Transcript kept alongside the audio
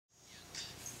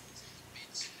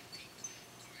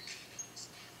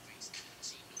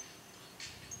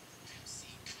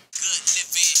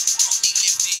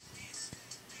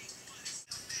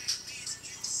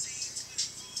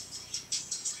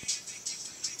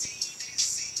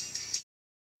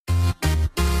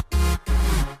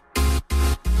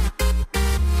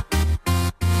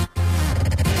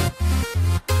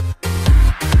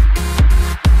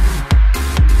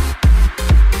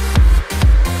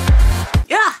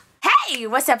Hey,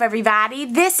 what's up everybody?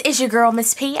 This is your girl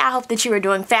Miss P. I hope that you are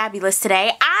doing fabulous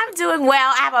today. I'm doing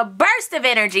well. I have a burst of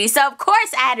energy, so of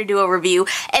course I had to do a review.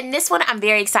 And this one I'm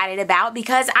very excited about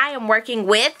because I am working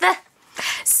with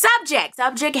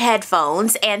Subjekt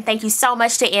Headphones, and thank you so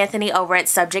much to Anthony over at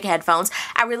Subjekt Headphones.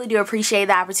 I really do appreciate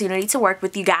the opportunity to work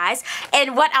with you guys.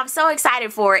 And what I'm so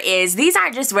excited for is these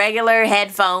aren't just regular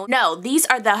headphones. No, these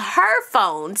are the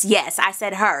Herphones. Yes, I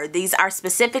said her. These are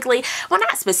specifically, well,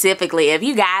 not specifically. If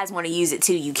you guys want to use it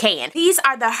too, you can. These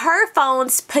are the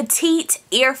Herphones petite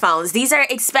earphones. These are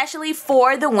especially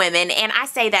for the women, and I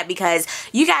say that because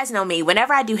you guys know me.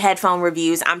 Whenever I do headphone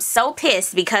reviews, I'm so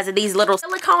pissed because of these little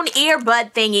silicone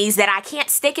earbud thingies that I can't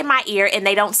stick in my ear and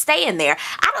they don't stay in there.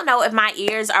 I don't know if my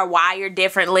ears are wired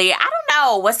differently. I don't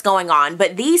know what's going on,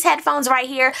 but these headphones right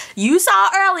here, you saw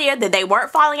earlier that they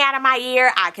weren't falling out of my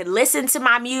ear. I could listen to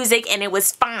my music and it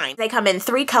was fine. They come in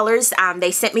 3 colors.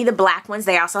 They sent me the black ones.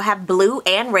 They also have blue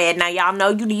and red. Now y'all know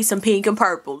you need some pink and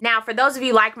purple. Now for those of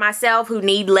you like myself who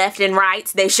need left and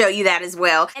rights, they show you that as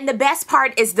well. And the best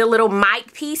part is the little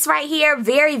mic piece right here.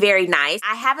 Very, very nice.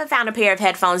 I haven't found a pair of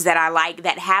headphones that I like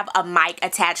that have a mic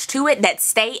attached to it that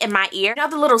stay in my ear. You know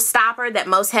the little stopper that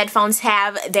most headphones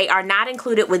have? They are not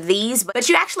included with these, but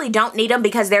you actually don't need them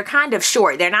because they're kind of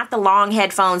short. They're not the long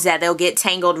headphones that they'll get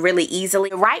tangled really easily.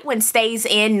 The right one stays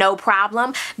in, no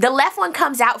problem. The left one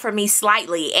comes out for me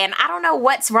slightly, and I don't know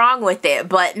what's wrong with it,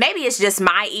 but maybe it's just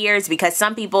my ears because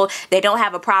some people, they don't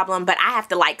have a problem, but I have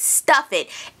to like stuff it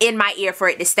in my ear for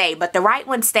it to stay. But the right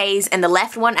one stays, and the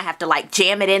left one, I have to like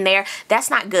jam it in there. That's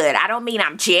not good. I don't mean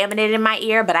I'm jamming it in my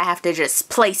ear, but I have to just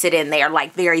place it in there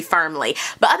like very firmly.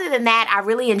 But other than that, I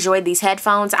really enjoyed these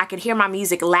headphones. I could hear my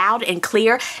music loud and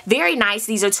clear. Very nice.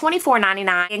 These are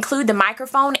 $24.99. Include the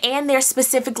microphone, and they're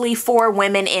specifically for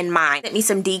women in mind. Sent me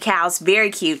some decals.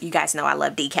 Very cute. You guys know I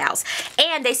love decals.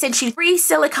 And they sent you 3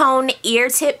 silicone ear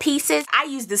tip pieces. I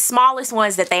used the smallest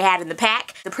ones that they had in the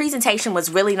pack. The presentation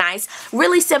was really nice,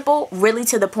 really simple, really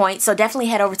to the point. So definitely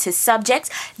head over to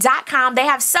subjekt.com. They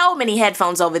have so many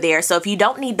headphones over there. So if you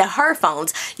don't need the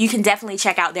Herphones, you can definitely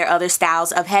check out their other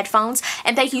styles of headphones.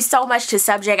 And thank you so much to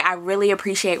Subjekt. I really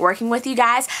appreciate working with you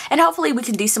guys, and hopefully we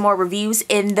can do some more reviews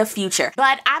in the future.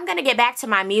 But I'm gonna get back to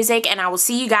my music, and I will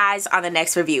see you guys on the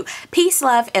next review. Peace,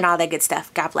 love, and all that good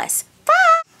stuff. God bless.